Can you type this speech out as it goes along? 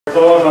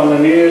Report on the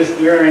news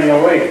during the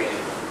week.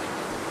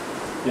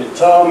 It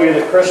told me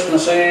that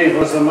Christmas Eve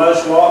was the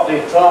most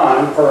likely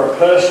time for a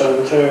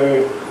person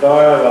to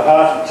die of a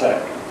heart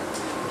attack.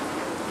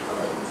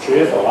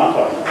 Cheerful, aren't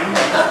I?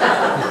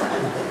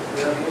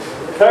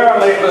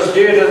 Apparently it was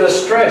due to the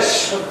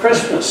stress of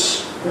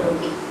Christmas.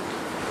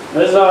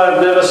 As I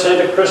have never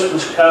sent a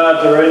Christmas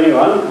card to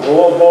anyone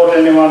or bought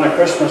anyone a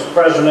Christmas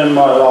present in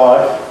my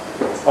life,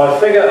 I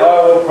figure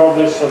I will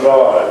probably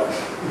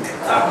survive.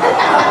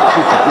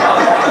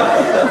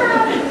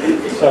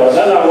 So I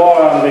don't know why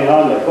I'm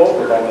behind the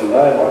pulpit on a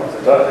day like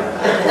today.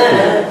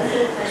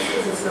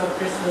 Because it's not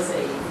Christmas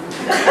Eve.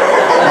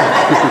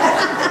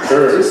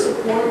 True.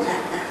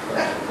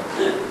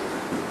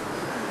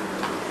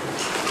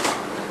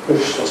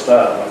 Push the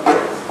start button.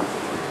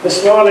 This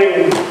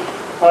morning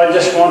I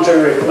just want to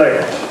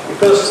reflect,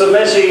 because the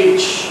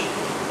message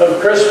of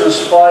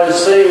Christmas flows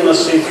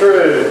seamlessly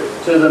through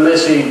to the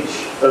message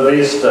of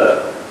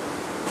Easter.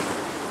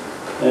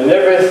 And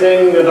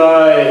everything that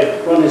I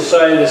want to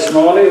say this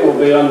morning will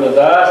be on the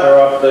data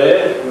up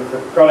there. With a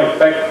chronic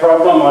back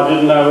problem, I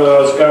didn't know whether I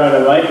was going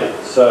to make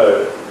it,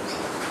 so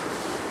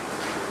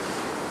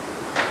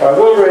I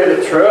will read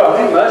it through. I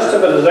think most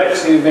of it has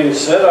actually been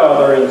said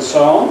either in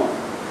song,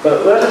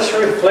 but let us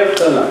reflect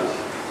on it.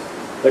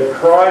 The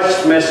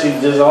Christ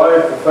message, as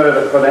I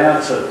prefer to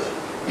pronounce it,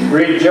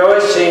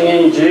 rejoicing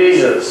in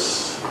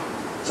Jesus.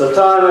 It's a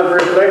time of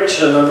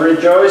reflection, of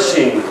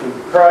rejoicing,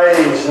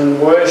 praise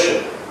and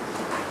worship.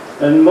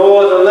 And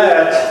more than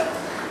that,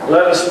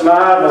 let us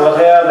marvel at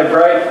how the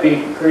great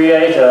big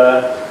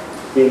Creator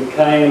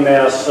became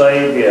our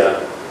Saviour.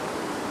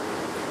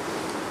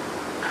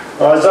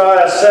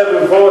 Isaiah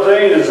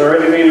 7:14 has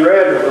already been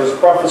read. It was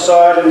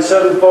prophesied in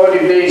 740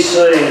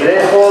 BC.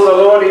 Therefore the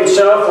Lord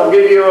himself will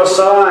give you a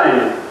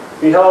sign.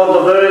 Behold,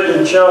 the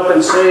virgin shall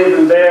conceive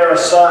and bear a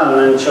son,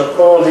 and shall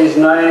call his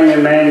name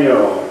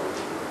Emmanuel.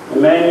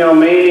 Emmanuel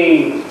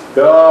meaning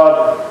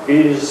God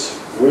is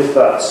with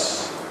us.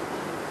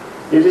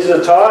 It is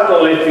a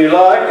title, if you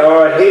like,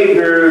 or a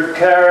Hebrew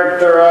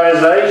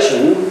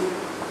characterization,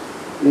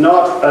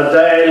 not a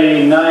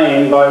daily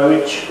name by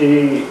which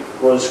he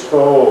was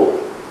called.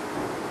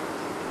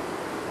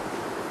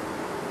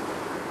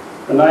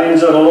 The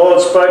angel of the Lord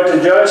spoke to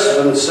Joseph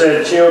and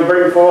said, "She will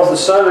bring forth a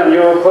son, and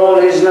you will call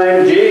his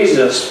name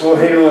Jesus, for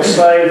he will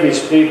save his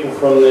people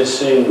from their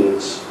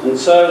sins." And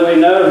so we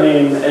know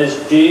him as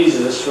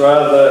Jesus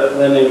rather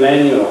than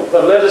Emmanuel.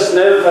 But let us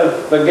never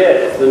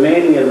forget the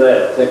meaning of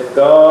that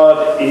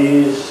God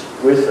is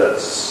with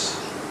us.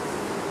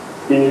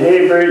 In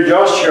Hebrew,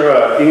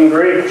 Joshua; in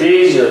Greek,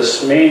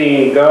 Jesus,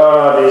 meaning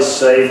God is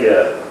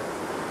Saviour.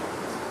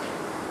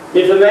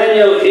 If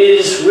Emmanuel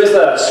is with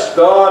us,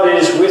 God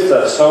is with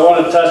us. I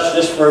want to touch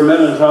just for a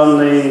minute on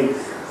the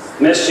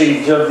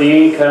message of the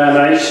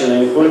Incarnation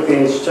in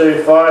Philippians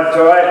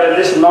 2:5-8. Let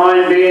this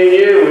mind be in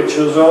you, which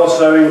was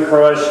also in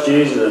Christ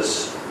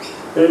Jesus,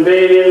 who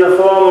being in the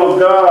form of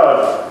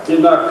God,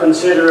 did not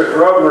consider it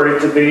robbery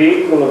to be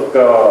equal of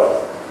God,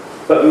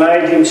 but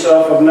made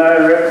himself of no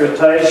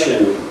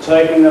reputation,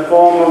 taking the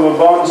form of a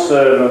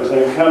bondservant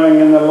and coming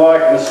in the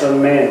likeness of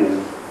men.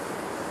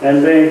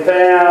 And being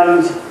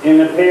found in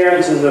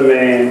appearance as a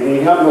man,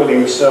 he humbled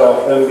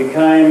himself and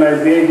became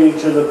obedient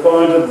to the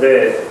point of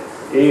death,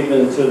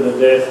 even to the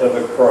death of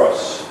a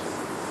cross.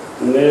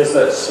 And there's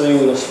that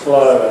seamless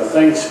flow. And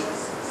thanks,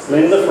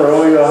 Linda, for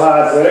all your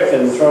hard work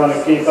and trying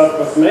to keep up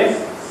with me.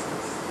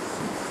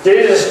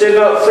 Jesus did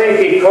not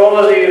think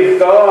equality of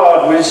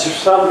God was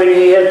something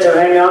he had to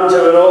hang on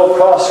to at all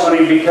costs when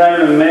he became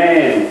a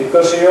man,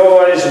 because he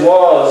always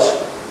was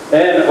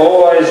and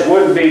always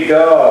would be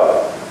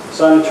God.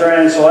 Some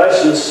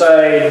translations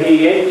say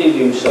he emptied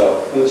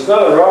himself. And it's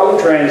not a wrong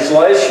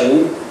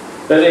translation,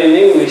 but in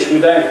English we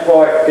don't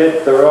quite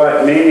get the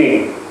right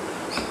meaning.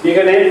 You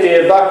can empty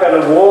a bucket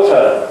of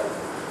water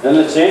and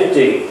it's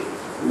empty.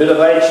 A bit of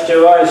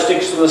H2O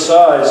sticks to the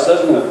sides,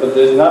 doesn't it? But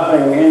there's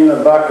nothing in the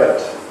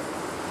bucket.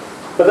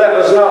 But that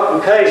was not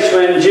the case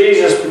when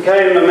Jesus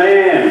became a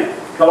man.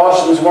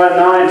 Colossians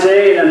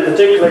 1:19 and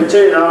particularly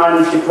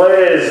 2:9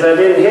 declares that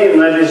in him,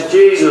 that is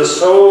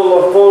Jesus, all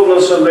the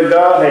fullness of the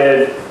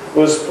Godhead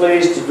was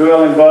pleased to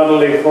dwell in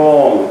bodily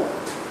form.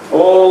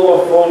 All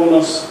the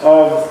fullness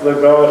of the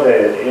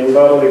Godhead in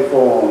bodily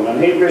form.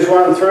 And Hebrews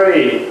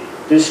 1:3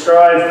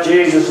 describes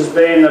Jesus as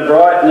being the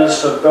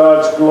brightness of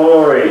God's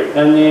glory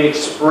and the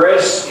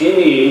express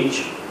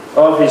image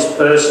of his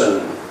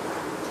person.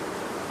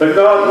 But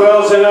God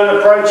dwells in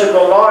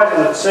unapproachable light,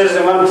 as it says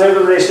in 1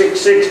 Timothy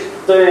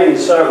 6:16,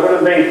 so it would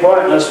have been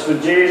pointless for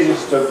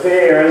Jesus to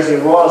appear as he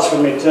was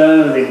from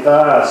eternity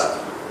past.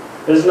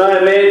 There's no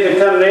man to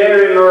come near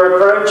him or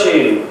approach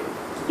him.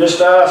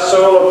 Just ask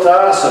Saul of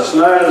Tarsus,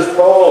 known as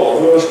Paul,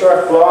 who was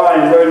struck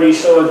blind when he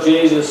saw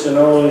Jesus in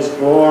all his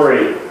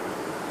glory.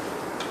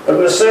 Of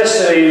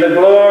necessity, the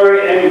glory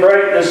and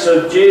greatness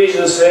of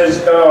Jesus as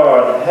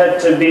God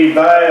had to be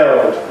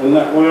veiled, and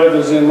that word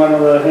was in one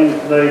of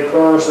the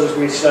choruses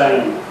we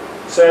sang,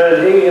 so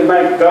that he could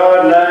make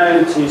God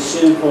known to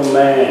sinful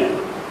man.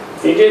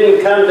 He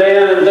didn't come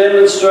down and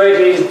demonstrate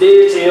his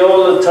deity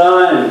all the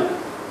time.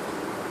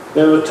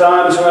 There were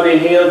times when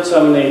he healed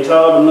someone, he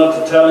told them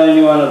not to tell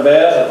anyone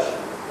about it.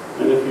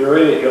 And if you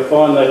read it, you'll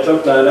find they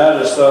took no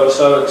notice. They were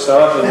so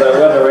excited they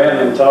went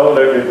around and told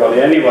everybody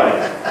anyway.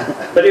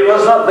 But he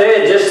was not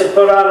there just to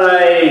put on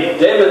a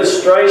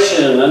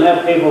demonstration and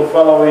have people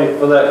follow him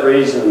for that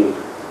reason.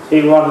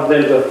 He wanted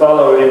them to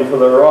follow him for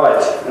the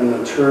right and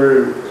the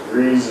true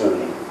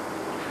reason.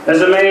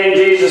 As a man,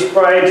 Jesus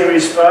prayed to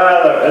his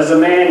Father. As a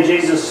man,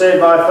 Jesus said,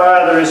 "My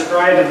Father is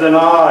greater than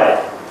I."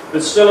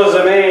 But still as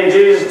a man,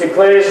 Jesus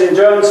declares in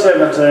John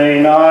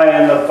 17, "I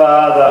and the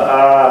Father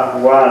are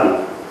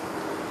one."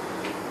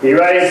 He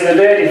raised the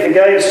dead, he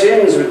forgave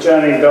sins which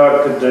only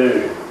God could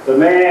do. The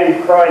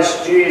man,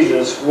 Christ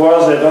Jesus,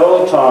 was at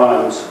all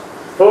times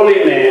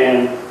fully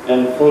man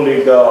and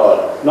fully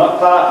God. Not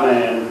part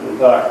man and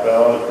part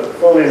God, but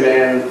fully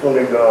man and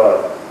fully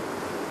God.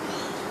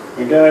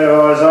 We go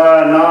to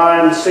Isaiah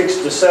 9,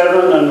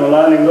 6-7, and we'll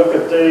only look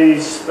at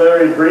these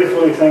very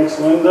briefly, thanks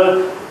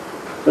Linda.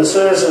 It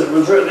says it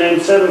was written in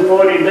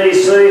 740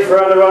 BC,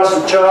 "For unto us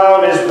a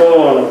child is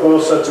born." Of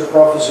course, that's a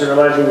prophecy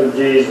relating to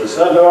Jesus.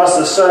 "Unto us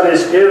a son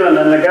is given,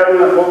 and the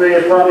government will be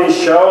upon his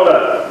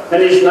shoulder.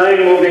 And his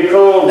name will be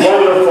called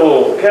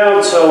Wonderful,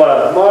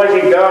 Counselor,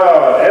 Mighty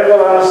God,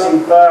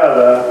 Everlasting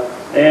Father,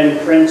 and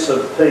Prince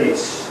of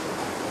Peace."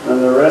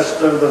 And the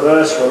rest of the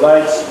verse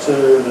relates to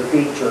the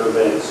future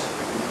events.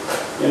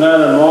 You know,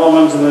 the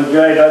Mormons and the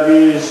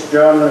JWs,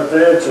 John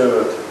referred to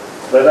it.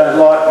 They don't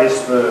like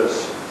this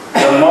verse.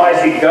 The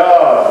mighty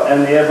God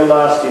and the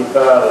everlasting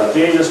Father.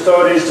 Jesus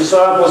taught his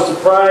disciples to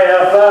pray,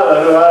 "Our Father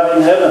who art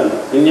in heaven."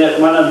 And yet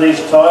one of these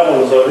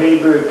titles or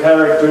Hebrew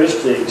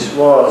characteristics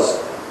was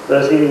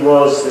that he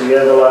was the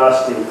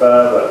everlasting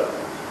Father.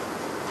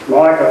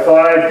 Micah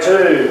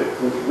 5:2,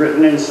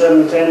 written in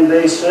 710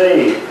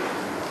 BC,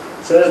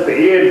 says, "But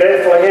you,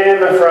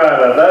 Bethlehem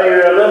Ephrathah, though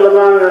you are little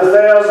among the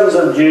thousands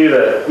of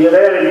Judah, yet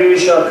out of you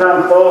shall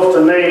come forth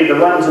to me the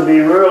one to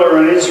be ruler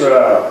in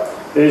Israel,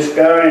 whose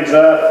goings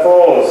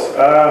forth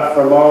are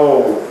from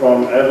old,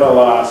 from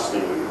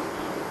everlasting."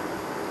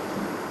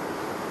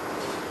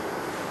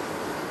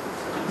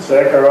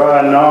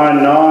 Zechariah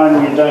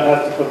 9:9, you don't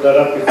have to put that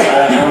up if you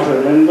don't want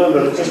to, Linda,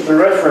 but it's just a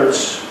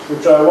reference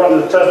which I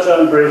wanted to touch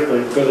on briefly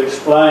because it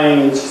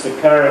explains the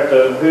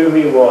character of who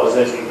he was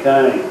as he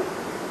came.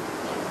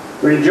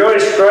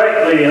 Rejoice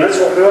greatly, and that's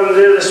what we want to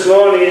do this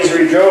morning, is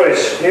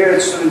rejoice. Here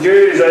it's the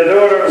Jews, "O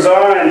daughter of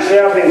Zion,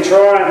 shouting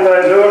triumph,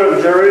 O daughter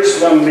of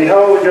Jerusalem,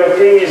 behold your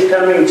king is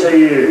coming to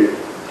you."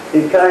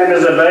 He came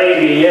as a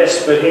baby,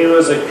 yes, but he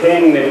was a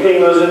king. The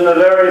king was in the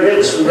very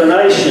midst of the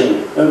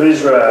nation of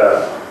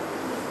Israel.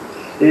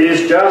 He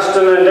is just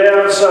and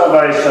endowed with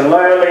salvation,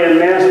 lowly and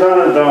mounted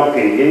on a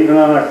donkey, even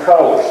on a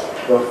colt,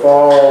 the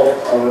foal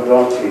of a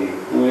donkey.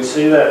 And we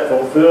see that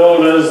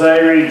fulfilled as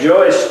they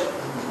rejoiced.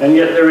 And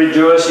yet the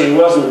rejoicing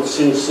wasn't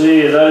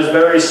sincere. Those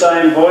very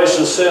same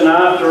voices soon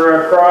after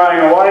are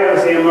crying, "Away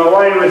with him,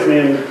 away with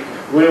him.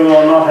 We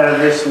will not have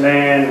this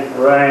man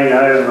reign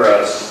over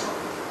us."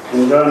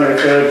 And John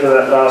referred to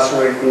that last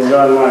week in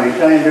John 1. "He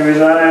came to his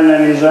own,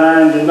 and his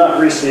own did not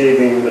receive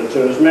him, but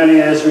to as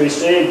many as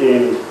received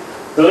him,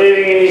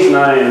 believing in his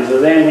name, to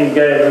them he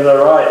gave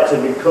the right to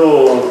be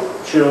called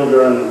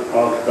children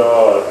of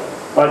God."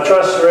 I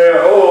trust we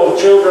are all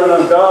children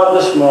of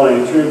God this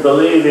morning through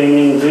believing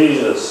in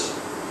Jesus,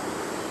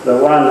 the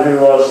one who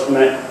was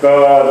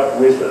God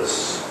with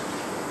us.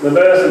 The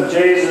birth of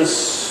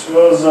Jesus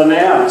was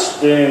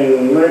announced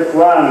in Luke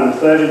 1,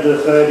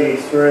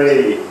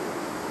 30-33.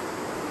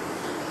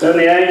 Then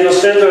the angel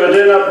said to her,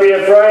 "Do not be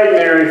afraid,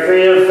 Mary, for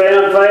you have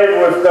found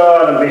favour with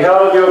God, and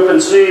behold, you will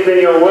conceive in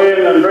your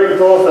womb and bring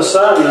forth a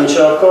son, and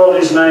shall call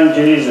his name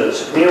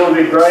Jesus. He will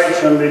be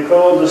great and be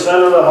called the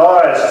Son of the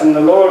Highest, and the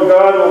Lord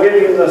God will give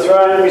him the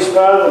throne of his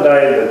father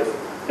David,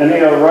 and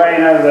he will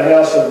reign over the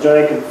house of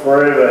Jacob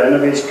forever, and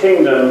of his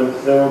kingdom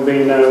there will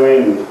be no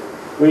end."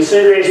 We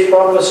see these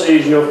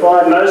prophecies, you'll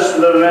find most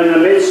of them in the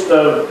midst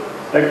of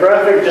a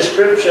graphic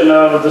description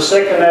of the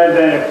second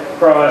advent of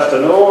Christ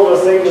and all the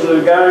things that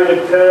are going to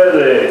occur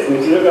there. And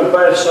if you look at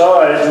both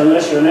sides,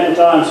 unless you're an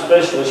end-time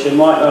specialist, you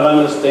might not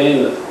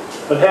understand it.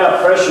 But how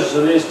precious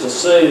it is to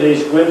see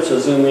these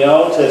glimpses in the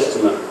Old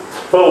Testament,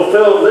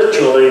 fulfilled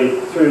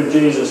literally through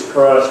Jesus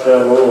Christ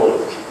our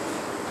Lord.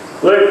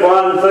 Luke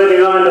 1,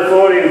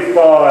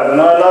 39-45, and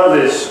I love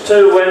this.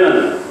 2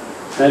 women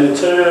and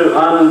 2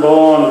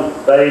 unborn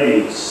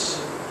babies.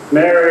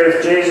 Mary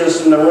of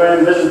Jesus in the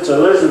womb visits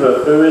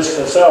Elizabeth, who is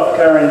herself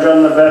carrying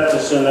John the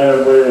Baptist in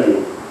her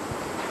womb.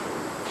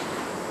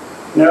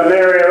 Now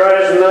Mary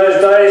arose in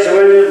those days and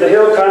went into the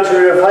hill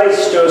country of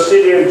haste to a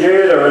city of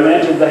Judah, and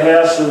entered the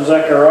house of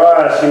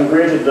Zacharias and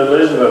greeted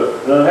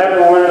Elizabeth. And it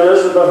happened when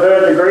Elizabeth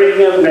heard the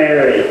greeting of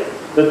Mary,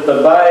 that the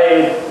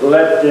babe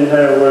leapt in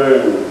her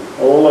womb.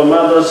 All the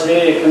mothers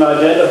here can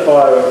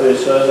identify with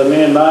this. As a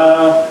mere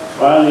male,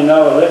 I only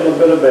know a little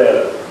bit about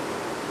it.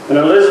 And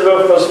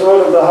Elizabeth was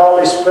full of the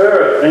Holy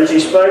Spirit, and she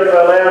spoke with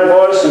a loud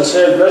voice and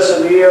said,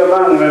 "Blessed are you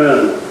among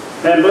women,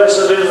 and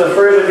blessed is the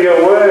fruit of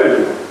your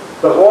womb.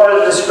 But why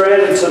is this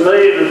granted to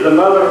me, that the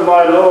mother of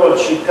my Lord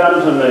should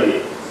come to me?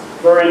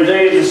 For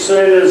indeed, as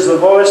soon as the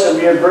voice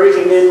of your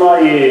breathing in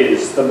my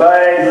ears, the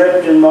babe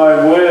leapt in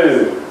my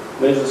womb.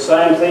 There's the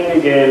same thing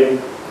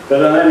again, but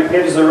then it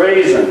gives the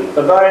reason.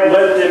 The babe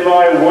leapt in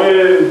my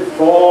womb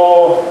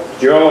for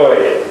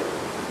joy.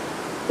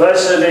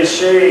 Blessed is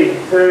she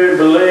who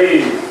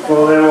believed,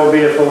 for there will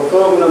be a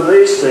fulfillment of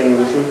these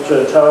things which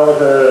are told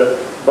her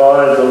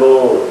by the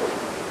Lord.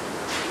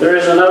 There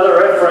is another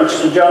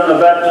reference to John the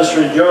Baptist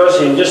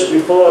rejoicing just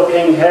before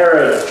King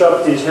Herod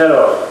chopped his head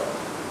off.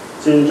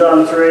 It's in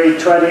John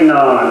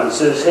 3:29. It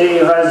says, he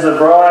who has the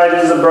bride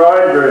is the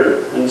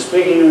bridegroom. And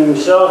speaking of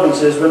himself, he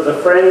says, but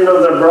the friend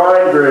of the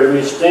bridegroom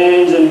who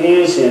stands and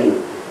hears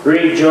him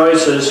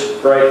rejoices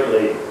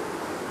greatly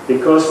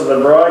because of the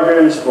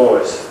bridegroom's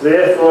voice.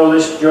 Therefore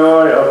this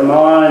joy of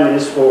mine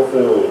is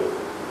fulfilled.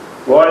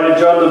 Why did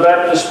John the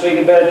Baptist speak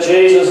about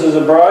Jesus as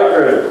a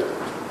bridegroom?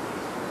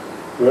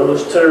 Well,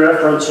 there's two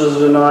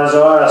references in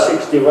Isaiah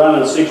 61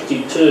 and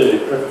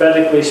 62,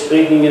 prophetically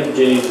speaking of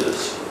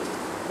Jesus.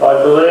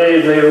 I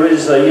believe there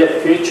is a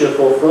yet future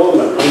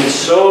fulfillment. He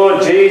saw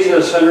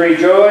Jesus and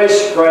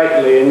rejoiced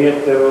greatly, and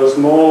yet there was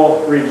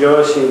more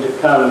rejoicing to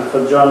come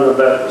for John the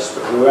Baptist,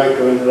 but we won't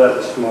go into that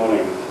this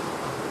morning.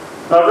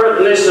 I've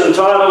written this and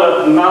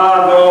titled it,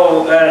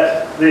 Marvel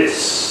at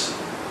This.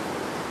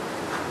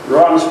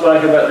 Ron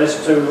spoke about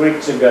this 2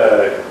 weeks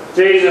ago.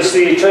 Jesus,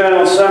 the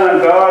eternal Son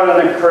of God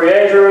and the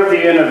Creator of the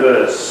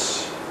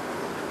universe,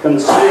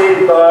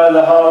 conceived by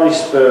the Holy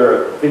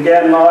Spirit,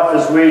 began life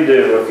as we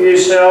do, a few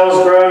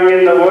cells growing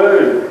in the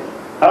womb,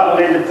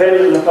 utterly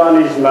dependent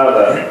upon his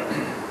mother,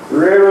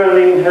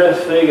 ruining her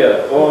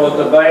figure, or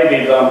the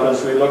baby bump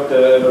as we looked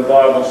at a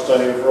Bible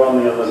study with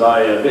Ron the other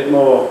day, a bit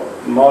more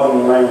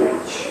modern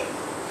language.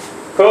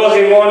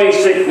 Causing morning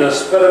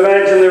sickness, but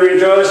imagine the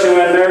rejoicing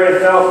when Mary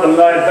felt the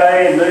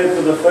babe move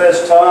for the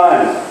first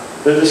time.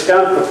 The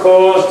discomfort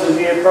caused as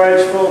he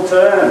approached full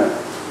term.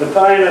 The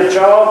pain of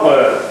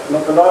childbirth.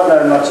 Not that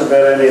I know much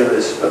about any of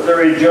this, but the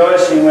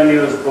rejoicing when he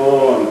was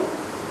born.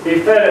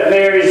 He fed at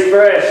Mary's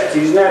breast.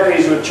 His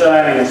nappies were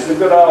changed. The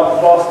good old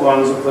cloth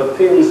ones with the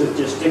pins that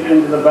you stick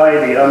into the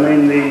baby. I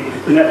mean the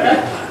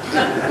nappy.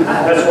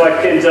 That's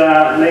why kids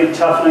need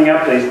toughening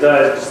up these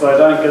days, because they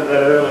don't get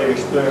that early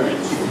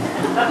experience.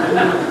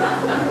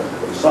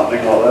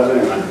 Something like that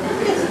anyway.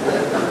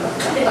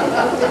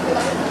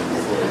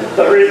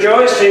 But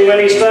rejoicing when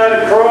he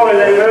started crawling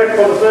and worked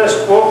for the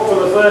first book for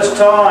the first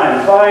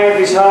time, playing with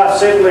his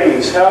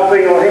half-siblings,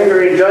 helping or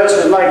hindering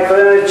Joseph make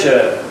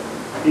furniture.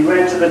 He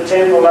went to the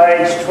temple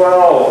aged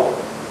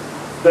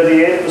 12, but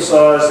he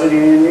emphasised that he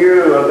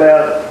knew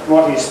about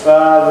what his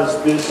father's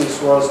business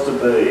was to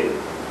be.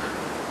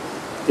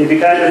 He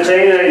became a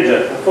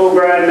teenager, a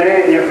full-grown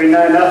man, yet we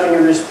know nothing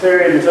of this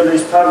period until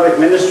his public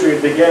ministry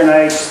began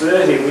aged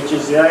 30, which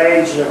is the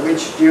age at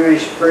which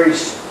Jewish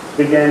priests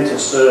began to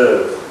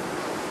serve.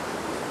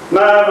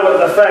 Marvel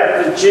at the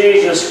fact that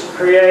Jesus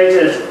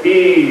created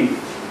Eve.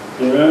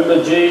 And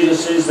remember,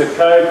 Jesus is the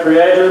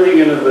co-creator of the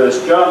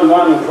universe. John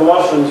 1,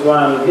 Colossians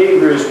 1,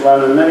 Hebrews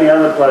 1 and many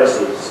other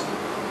places.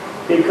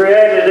 He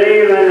created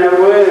Eve in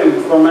her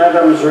womb from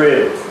Adam's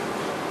rib.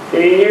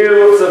 He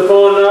knew with the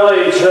full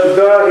knowledge of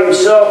God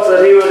himself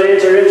that he would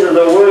enter into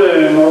the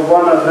womb of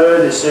one of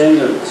her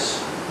descendants.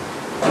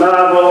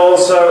 Marvel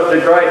also at the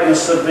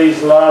greatness of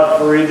his love,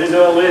 for he did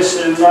all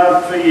this in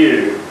love for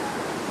you.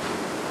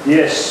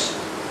 Yes,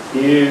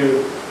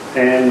 you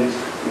and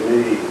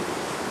me.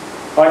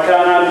 I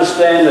can't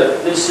understand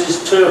it. This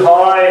is too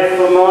high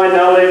for my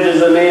knowledge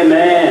as a mere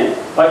man.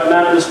 I can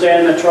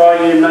understand the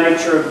triune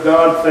nature of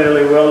God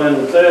fairly well.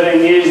 In 13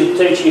 years of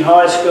teaching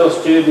high school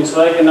students,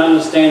 they can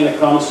understand the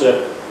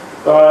concept.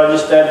 But I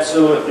just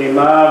absolutely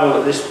marvel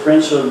at this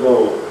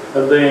principle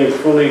of being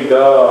fully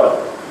God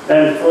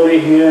and fully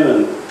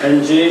human.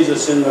 And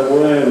Jesus in the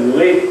womb,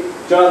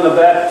 John the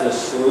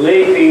Baptist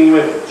leaping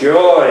with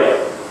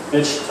joy.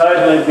 It's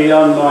totally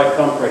beyond my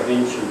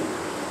comprehension,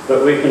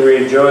 but we can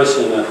rejoice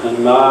in it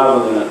and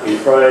marvel in it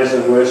and praise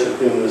and worship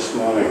him this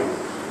morning.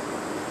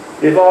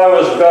 If I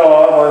was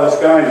God, I was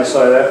going to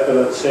say that, but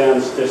it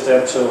sounds just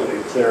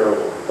absolutely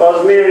terrible. If I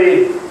was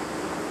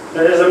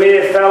as a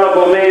mere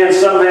fallible man,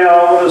 somehow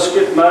I would have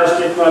skipped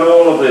most, if not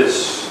all of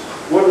this.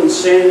 Wouldn't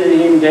sending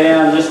him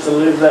down just to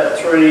live that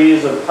 3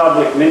 years of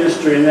public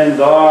ministry and then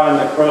die on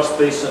the cross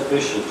be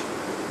sufficient?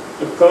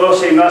 Of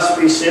course he must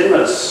be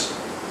sinless.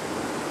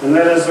 And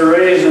that is the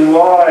reason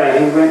why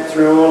he went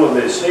through all of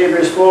this.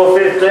 Hebrews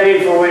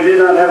 4:15, for we do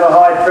not have a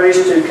high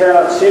priest who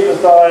cannot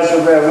sympathise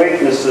with our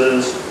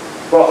weaknesses,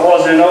 but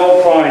was in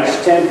all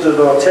points tempted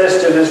or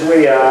tested as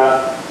we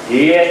are,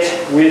 yet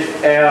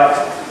without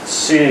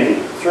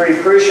sin. 3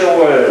 crucial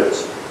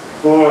words.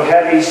 For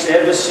had he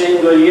ever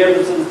sinned or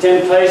yielded to the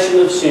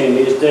temptation of sin,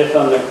 his death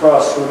on the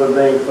cross would have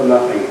been for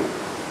nothing.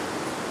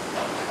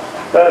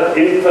 But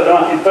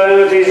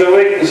infirmities or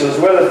weaknesses,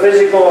 whether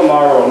physical or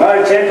moral,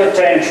 no temper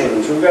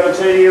tantrums. We've got a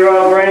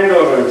 2-year-old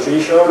granddaughter and she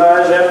sure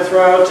knows how to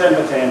throw a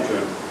temper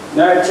tantrum.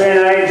 No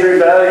teenage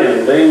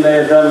rebellion, been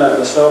there, done that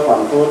myself,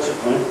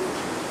 unfortunately.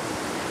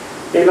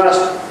 He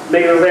must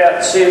be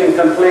without sin,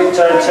 complete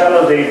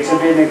totality, to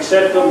be an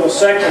acceptable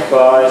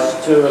sacrifice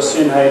to a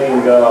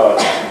sin-hating God.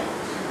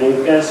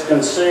 And as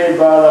conceived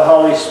by the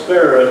Holy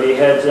Spirit, he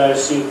had no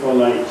sinful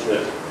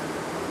nature.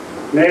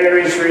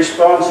 Mary's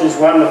response is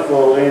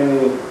wonderful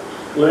in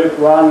Luke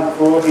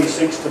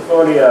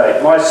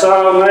 1:46-48. My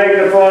soul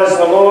magnifies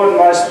the Lord, and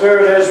my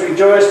spirit has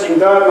rejoiced in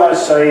God my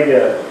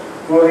Saviour,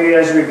 for he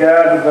has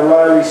regarded the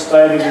lowly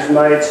state of his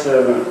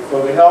maidservant.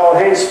 For behold,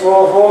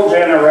 henceforth all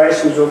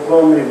generations will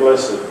call me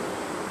blessed.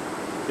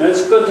 And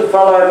it's good to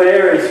follow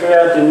Mary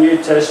throughout the New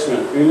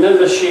Testament.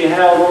 Remember, she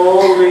held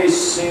all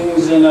these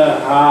things in her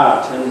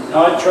heart, and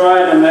I try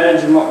and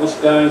imagine what was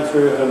going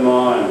through her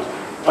mind.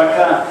 I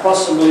can't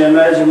possibly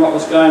imagine what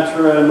was going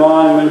through her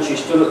mind when she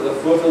stood at the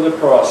foot of the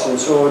cross and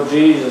saw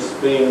Jesus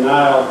being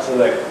nailed to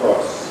that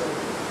cross.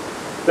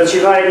 But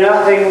she made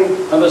nothing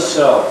of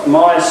herself.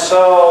 My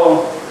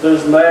soul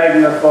does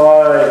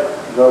magnify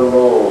the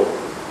Lord.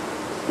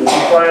 And she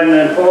played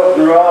an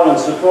important role in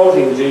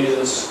supporting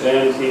Jesus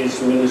and his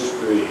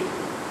ministry.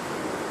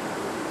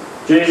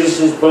 Jesus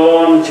is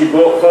born, she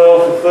brought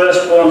forth the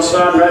firstborn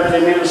son, wrapped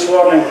him in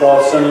swaddling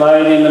cloths and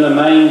laid him in a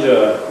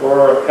manger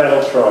or a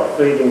cattle trough,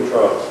 feeding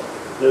trough.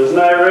 There was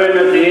no room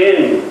at the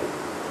inn.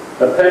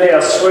 A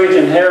penthouse suite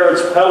in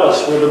Herod's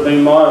palace would have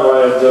been my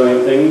way of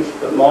doing things,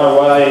 but my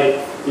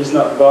way is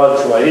not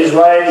God's way. His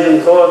ways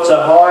and thoughts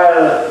are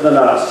higher than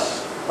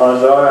us.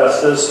 Isaiah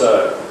says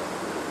so.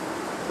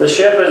 The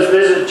shepherds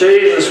visit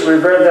Jesus.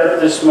 We've read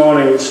that this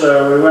morning,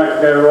 so we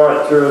won't go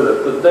right through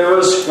it. But there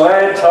was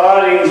glad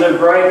tidings of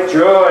great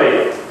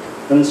joy.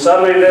 And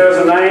suddenly there was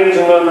an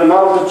angel and the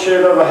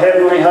multitude of a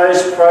heavenly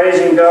host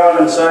praising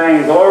God and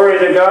saying, Glory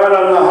to God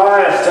on the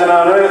highest, and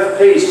on earth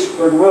peace,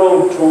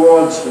 goodwill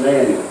towards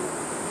men.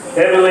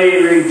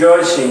 Heavenly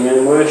rejoicing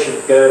and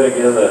worship go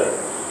together.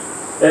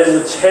 As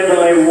it's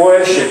heavenly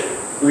worship,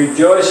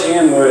 rejoicing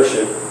and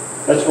worship,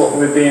 that's what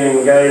we've been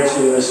engaged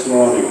in this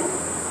morning.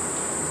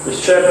 The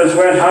shepherds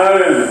went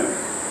home.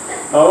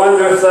 I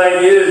wonder if they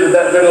knew that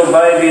that little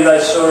baby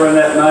they saw in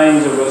that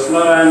manger was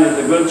not only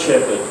the good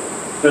shepherd,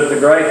 but the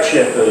great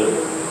shepherd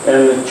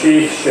and the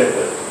chief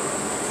shepherd.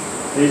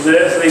 These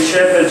earthly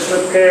shepherds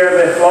took care of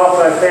their flock.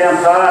 They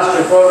found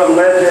pasture for them,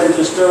 led them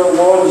to still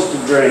waters to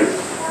drink.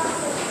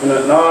 And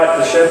at night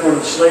the shepherd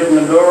would sleep in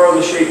the door of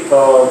the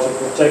sheepfold to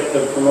protect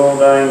them from all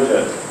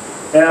danger.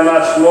 How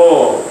much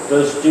more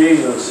does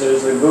Jesus,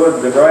 as the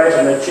good, the great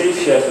and the chief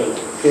shepherd,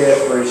 care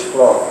for his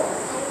flock?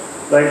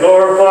 They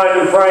glorified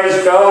and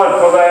praised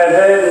God, for they had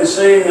heard and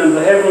seen of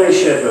the heavenly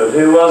shepherd,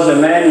 who was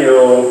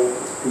Emmanuel,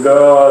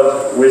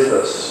 God with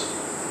us.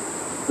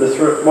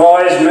 The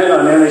wise men,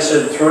 I nearly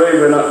said three,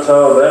 we're not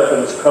told that, but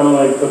it's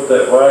commonly put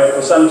that way,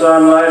 for some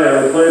time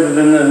later included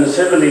in the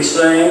nativity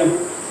scene,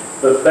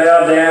 but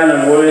bowed down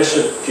and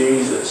worshipped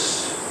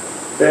Jesus,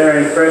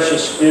 bearing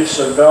precious gifts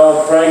of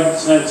gold,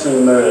 frankincense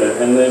and myrrh.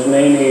 And there's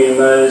meaning in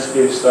those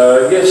gifts,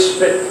 though, gifts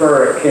fit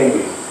for a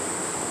king.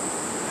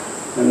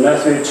 And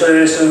Matthew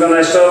 2 says, when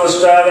they saw the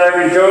star,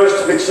 they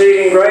rejoiced with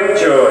exceeding great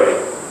joy.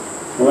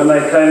 And when they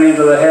came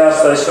into the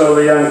house, they saw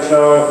the young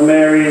child,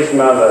 Mary his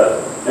mother,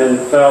 and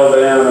fell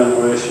down and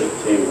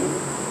worshipped him.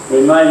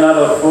 We may not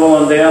have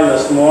fallen down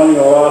this morning,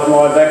 or like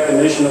my back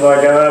condition, if I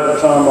go over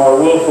time, I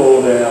will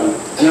fall down.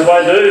 And if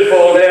I do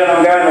fall down,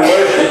 I'm going to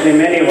worship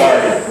him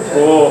anyway,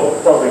 or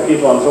probably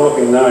keep on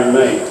talking, knowing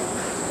me.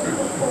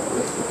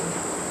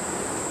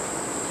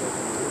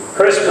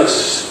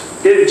 Christmas.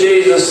 Give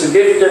Jesus the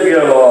gift of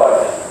your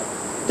life,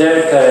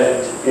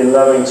 dedicated in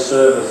loving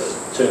service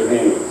to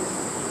him.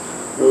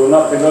 We will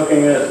not be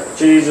looking at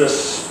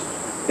Jesus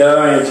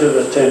going to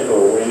the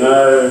temple. We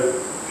know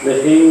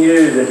that he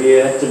knew that he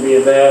had to be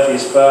about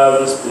his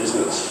Father's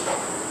business.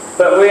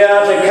 But we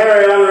are to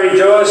carry on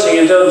rejoicing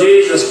until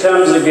Jesus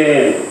comes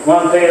again.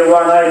 1 Peter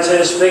 1:8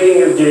 says,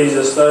 speaking of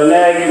Jesus, though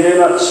now you do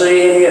not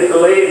see him yet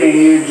believing,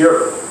 you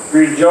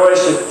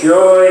rejoice with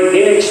joy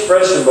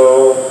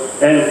inexpressible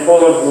and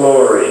full of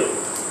glory.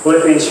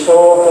 Philippians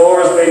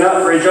 4:4 has been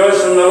up,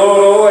 rejoice in the Lord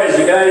always.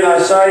 Again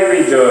I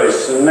say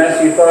rejoice. And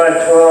Matthew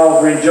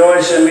 5:12,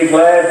 rejoice and be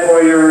glad,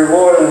 for your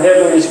reward in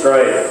heaven is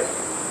great.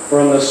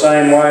 For in the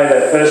same way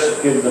they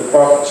persecuted the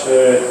prophets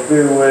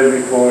who were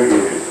before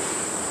you.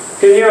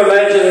 Can you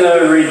imagine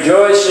the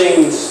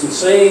rejoicing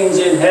scenes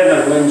in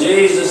heaven when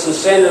Jesus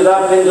ascended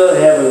up into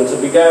heaven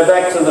to go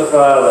back to the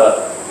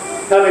Father,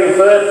 having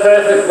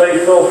perfectly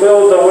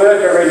fulfilled the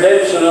work of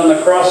redemption on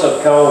the cross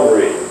of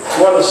Calvary?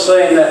 What a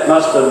scene that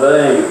must have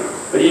been.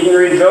 But you can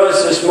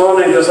rejoice this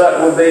morning because that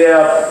will be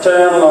our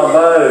eternal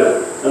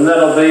abode, and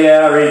that'll be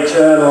our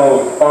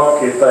eternal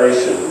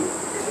occupation.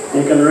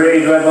 You can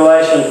read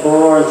Revelation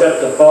 4 and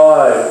chapter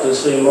 5 to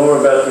see more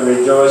about the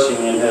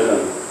rejoicing in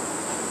heaven.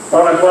 I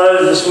want to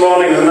close this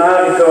morning with an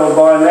article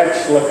by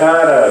Max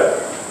Lucado.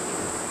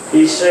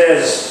 He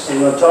says,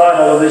 in the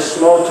title of this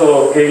small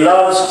talk, he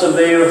loves to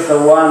be with the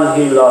one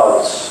he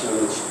loves.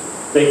 And it's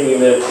speaking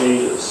about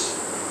Jesus.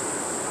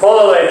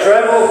 Holiday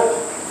travel,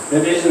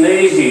 it isn't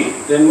easy.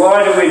 Then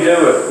why do we do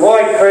it?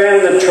 Why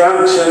cram the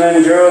trunks and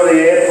endure the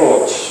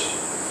airports?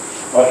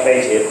 I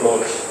hate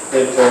airports.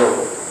 They're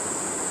terrible.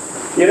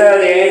 You know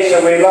the answer,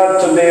 we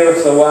love to be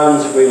with the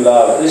ones we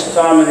love. This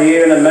time of the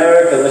year in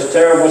America, there's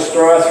terrible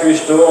strife through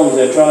storms.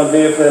 They're trying to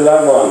be with their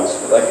loved ones,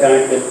 but they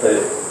can't get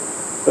there.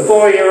 The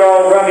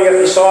 4-year-old running up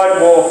the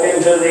sidewalk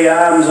into the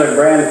arms of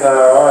Grandpa.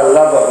 I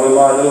love it when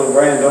my little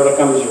granddaughter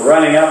comes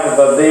running up with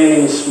a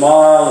beaming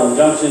smile and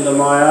jumps into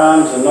my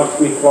arms and knocks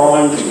me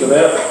flying just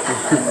about.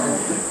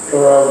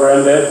 Poor old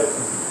Granddad.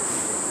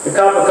 The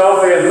cup of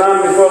coffee of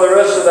Mum before the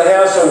rest of the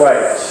house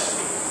awakes.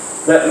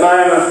 That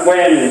moment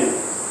when,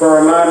 for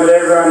a moment,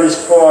 everyone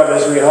is quiet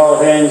as we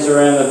hold hands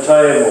around the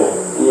table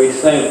and we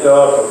thank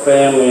God for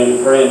family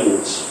and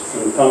friends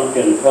and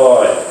pumpkin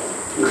pie.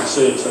 You can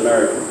see it's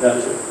American,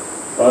 can't you?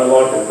 I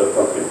like it, the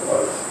pumpkin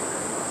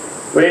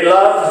pie. We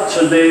love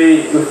to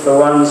be with the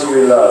ones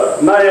we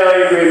love. May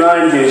I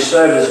remind you,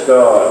 so does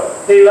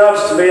God. He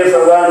loves to be with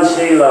the ones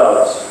He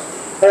loves.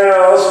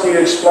 How else do you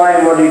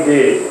explain what He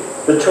did?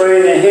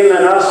 Between Him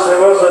and us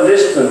there was a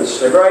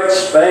distance, a great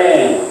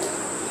span,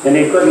 and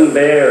He couldn't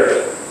bear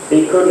it.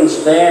 He couldn't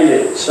stand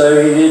it,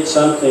 so He did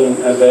something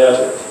about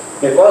it.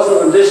 It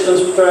wasn't the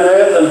distance between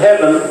earth and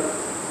heaven,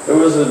 it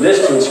was the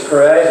distance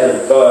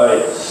created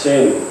by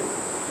sin.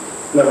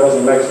 That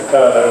wasn't Max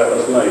Ricardo, that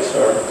was me,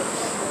 sorry.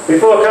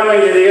 Before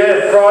coming to the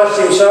earth,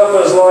 Christ Himself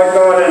was like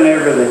God in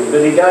everything,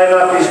 but He gave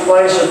up His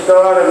place of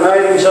God and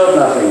made Himself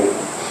nothing.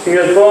 He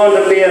was born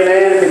to be a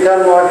man and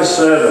become like a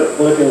servant,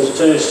 Philippians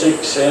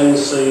 2:6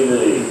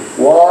 NCV.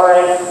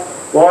 Why?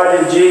 Why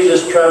did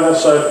Jesus travel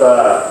so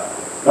far?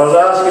 I was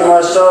asking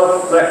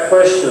myself that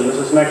question, this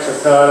is Max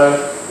Ricardo,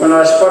 when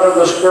I spotted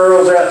the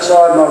squirrels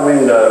outside my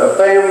window. A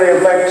family of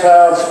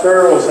black-tailed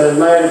squirrels had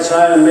made its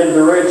home amid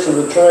the roots of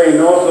the tree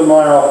north of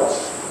my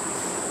office.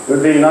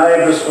 We've been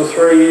neighbours for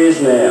 3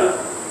 years now.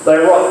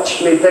 They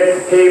watched me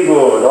peck the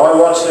keyboard. I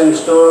watched them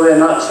store their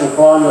nuts and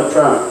climb the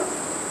trunk.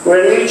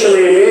 We're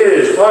mutually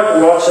amused. I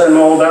could watch them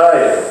all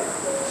day.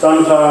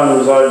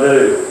 Sometimes I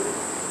do.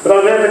 But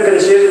I've never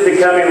considered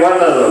becoming one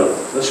of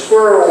them. The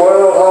squirrel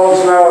world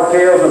holds no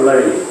appeal to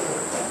me.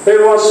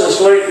 Who wants to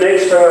sleep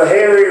next to a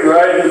hairy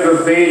rodent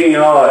with beating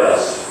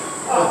eyes?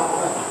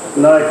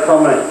 No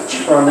comment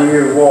from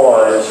you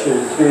wise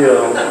who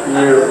feel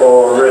you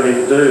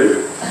already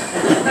do.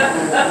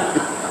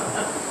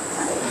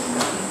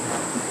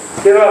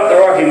 Give up the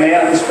Rocky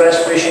Mountains,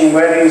 bass fishing,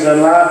 weddings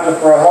and laughter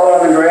for a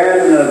hole in the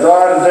ground and a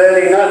diet of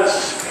dirty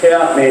nuts.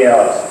 Count me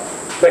out.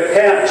 But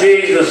count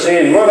Jesus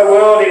in. What a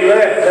world He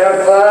left.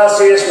 Our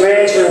classiest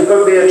mansion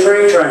could be a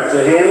tree trunk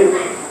to Him.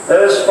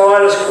 Earth's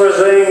finest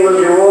cuisine would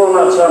be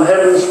walnuts on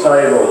heaven's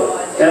table.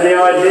 And the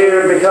idea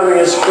of becoming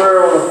a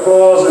squirrel with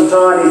claws and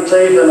tiny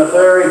teeth and a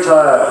furry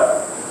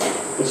tail.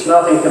 It's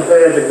nothing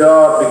compared to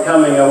God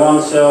becoming a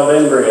one-celled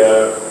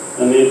embryo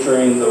and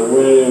entering the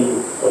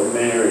womb of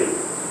Mary.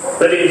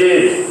 But He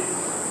did.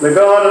 The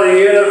God of the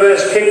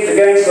universe kicked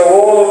against the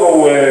wall of a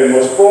womb,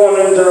 was born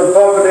into the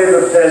poverty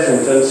of a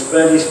peasant and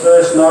spent His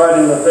first night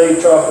in the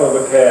feed trough of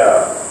a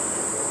cow.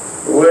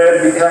 The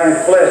Word became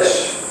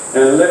flesh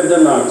and lived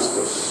amongst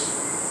us.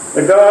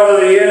 The God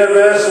of the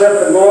universe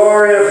left the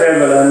glory of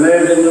heaven and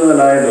moved into the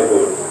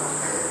neighbourhood,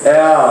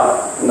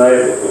 our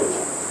neighbourhood.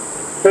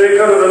 Who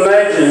could have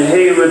imagined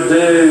He would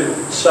do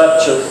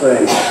such a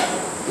thing?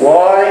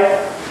 Why?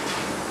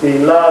 He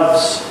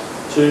loves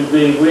to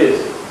be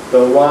with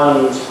the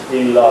ones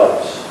He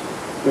loves.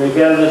 We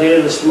gathered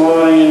here this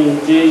morning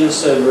and Jesus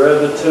said,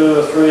 wherever 2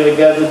 or 3 are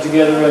gathered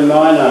together in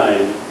my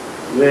name,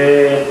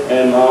 there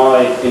am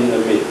I in the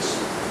midst.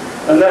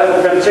 And that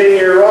will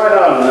continue right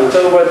on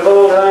until we're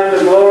pulled home to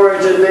glory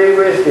to be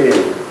with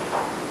Him.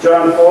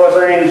 John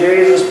 14,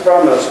 Jesus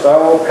promised, I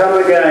will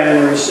come again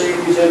and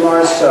receive you to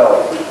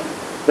myself,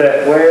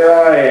 that where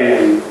I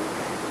am,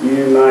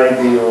 you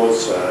may be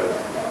also.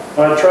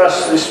 I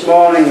trust this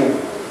morning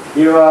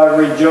you are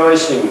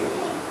rejoicing,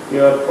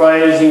 you are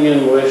praising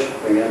and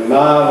worshipping and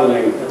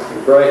marvelling at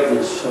the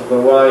greatness of the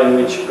way in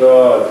which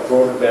God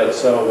brought about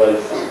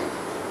salvation.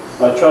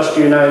 I trust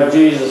you know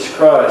Jesus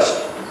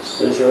Christ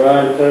as your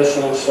own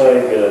personal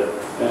Saviour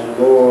and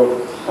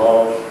Lord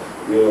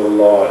of your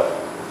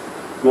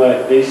life. May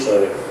it be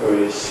so for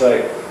His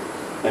sake.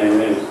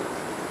 Amen.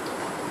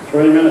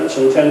 3 minutes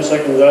and 10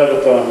 seconds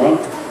overtime, Ron.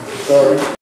 Sorry.